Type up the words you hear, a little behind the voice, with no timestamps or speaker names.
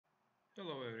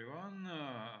Hello everyone.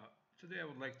 Today I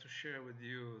would like to share with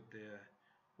you the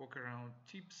workaround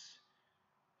tips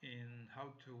in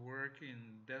how to work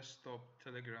in desktop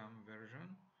Telegram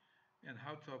version and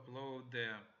how to upload the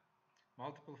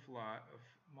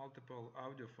multiple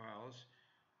audio files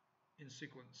in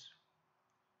sequence.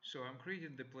 So I'm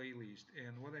creating the playlist,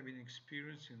 and what I've been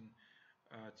experiencing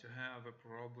to have a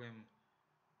problem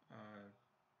uh,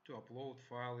 to upload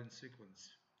file in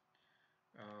sequence.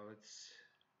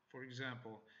 For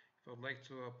example, if I'd like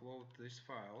to upload these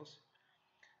files,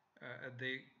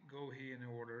 they go here in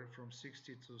order from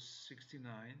 60 to 69.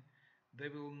 They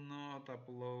will not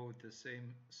upload the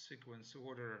same sequence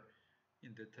order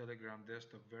in the Telegram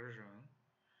desktop version.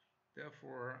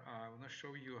 Therefore, I want to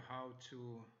show you how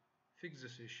to fix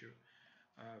this issue.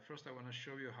 First, I want to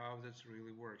show you how this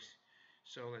really works.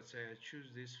 So let's say I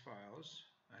choose these files.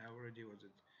 I have already was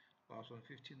it last one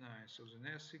 59. So the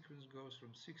next sequence goes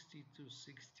from 60 to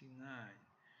 69.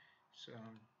 So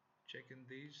I'm checking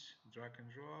these, drag and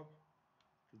drop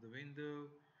to the window,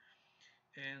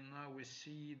 and now we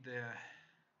see the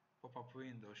pop-up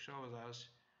window shows us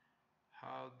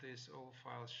how these all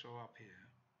files show up here.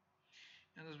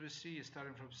 And as we see,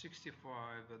 starting from 65,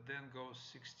 but then goes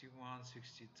 61,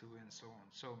 62, and so on.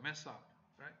 So mess up,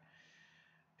 right?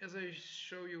 As I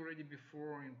showed you already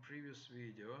before in previous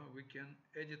video, we can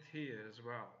edit here as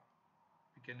well.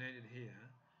 We can edit here,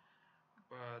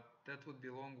 but that would be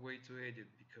a long way to edit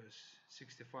because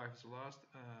 65 is last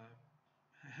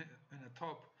in the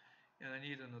top, and I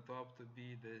need on the top to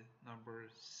be the number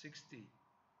 60.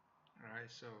 All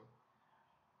right, so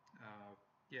uh,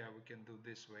 yeah, we can do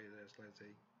this way. Let's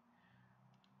say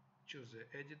choose the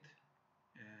edit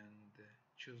and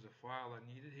choose the file I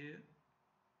needed here.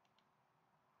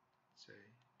 Say,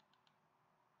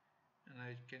 and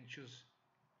I can choose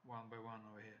one by one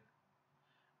over here.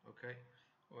 Okay,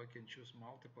 or I can choose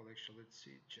multiple. Actually, let's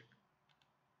see. Check.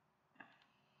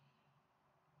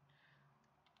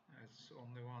 It's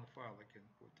only one file I can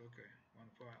put. Okay, one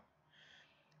file.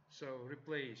 So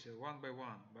replace one by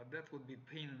one, but that would be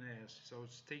pain in the ass. So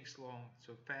it takes long.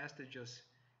 So faster just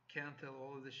cancel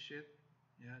all of this shit.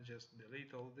 Yeah, just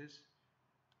delete all this,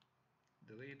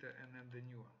 delete it, and then the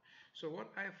new one. So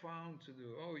what I found to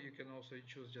do, oh, you can also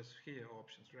choose just here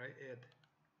options, right? Add,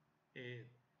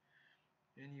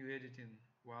 and you edit in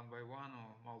one by one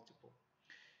or multiple.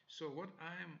 So what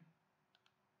I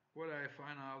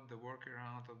find out the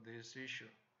workaround of this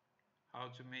issue, how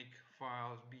to make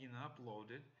files being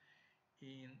uploaded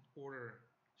in order,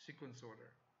 sequence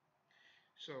order.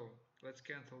 So let's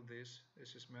cancel this.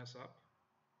 This is mess up.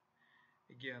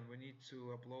 Again, we need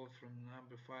to upload from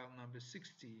file number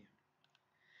 60.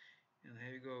 And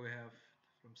here we go, we have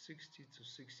from 60 to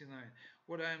 69.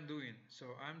 What I'm doing,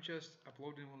 so I'm just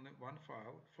uploading only one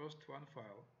file, first one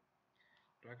file,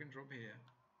 drag and drop here.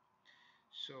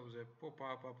 So the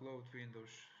pop-up upload window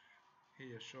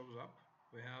here shows up.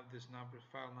 We have this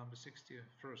file number 60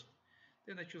 first.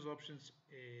 Then I choose options,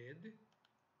 add.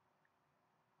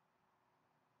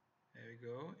 There we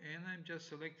go, and I'm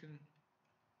selecting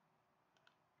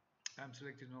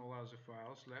all other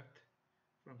files left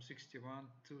from 61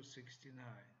 to 69.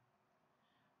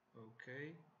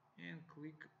 OK, and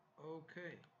click OK.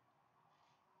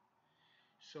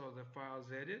 So the file's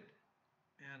added,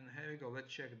 and here we go.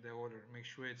 Let's check the order, make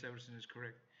sure everything is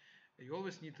correct. You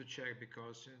always need to check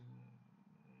because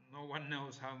no one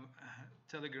knows how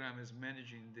Telegram is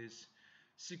managing these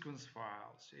sequence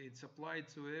files. It's applied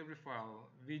to every file,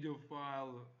 video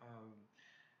file,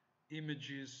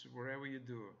 images, wherever you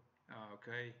do.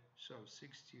 Okay, so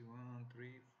 61, 3,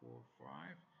 4, 5,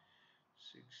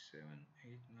 6, 7,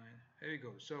 8, 9. Here we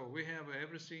go. So we have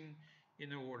everything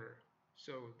in order.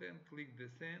 So then click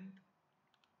the send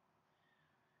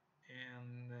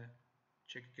and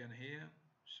check again here.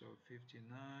 So 59,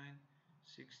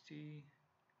 60,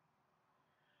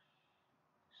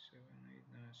 7,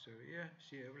 8, 9. So yeah,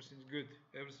 see, everything's good.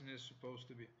 Everything is supposed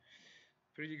to be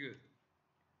pretty good.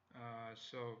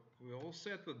 So we're all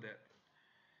set with that.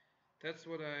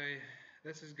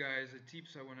 This is, guys, the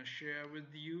tips I want to share with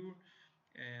you,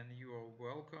 and you are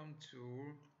welcome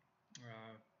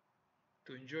uh,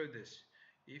 to enjoy this.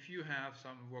 If you have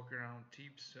some workaround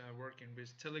tips working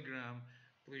with Telegram,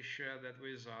 please share that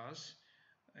with us.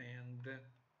 And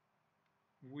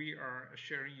we are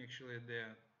sharing actually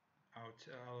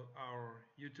our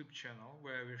YouTube channel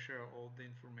where we share all the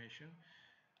information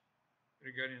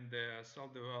regarding the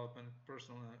self-development,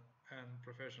 personal and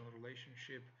professional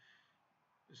relationship.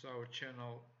 Is our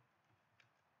channel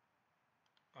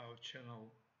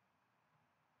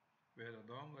Veda.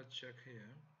 Let's check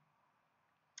here.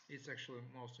 It's actually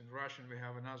most in Russian. We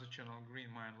have another channel,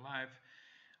 Green Mind Life.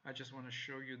 I just want to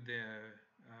show you the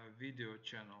video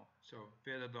channel. So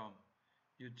Veda,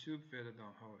 YouTube Veda.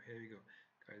 Oh, here we go,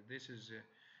 guys. This is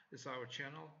our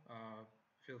channel.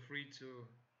 Feel free to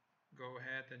go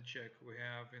ahead and check. We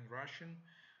have in Russian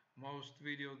most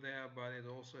video there, but it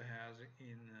also has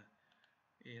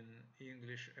in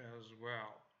English as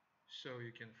well. So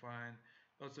you can find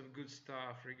lots of good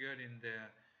stuff regarding the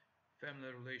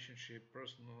family relationship,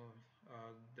 personal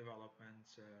development,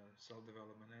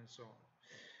 self-development, and so on.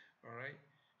 All right.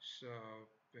 So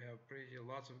we have pretty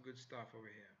lots of good stuff over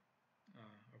here.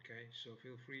 Okay. So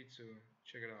feel free to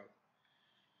check it out.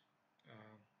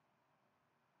 Uh,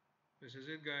 this is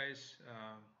it, guys.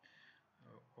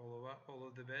 All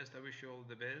of the best. I wish you all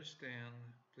the best,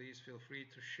 and please feel free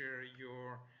to share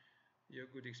your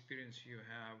good experience you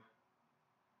have.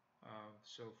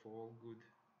 So for all good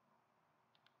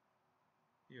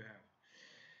you have.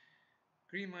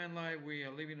 Green Mind Live, we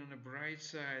are living on the bright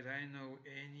side. I know,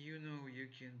 and you know,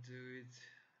 you can do it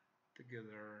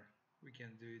together. We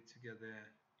can do it together.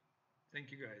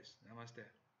 Thank you, guys. Namaste.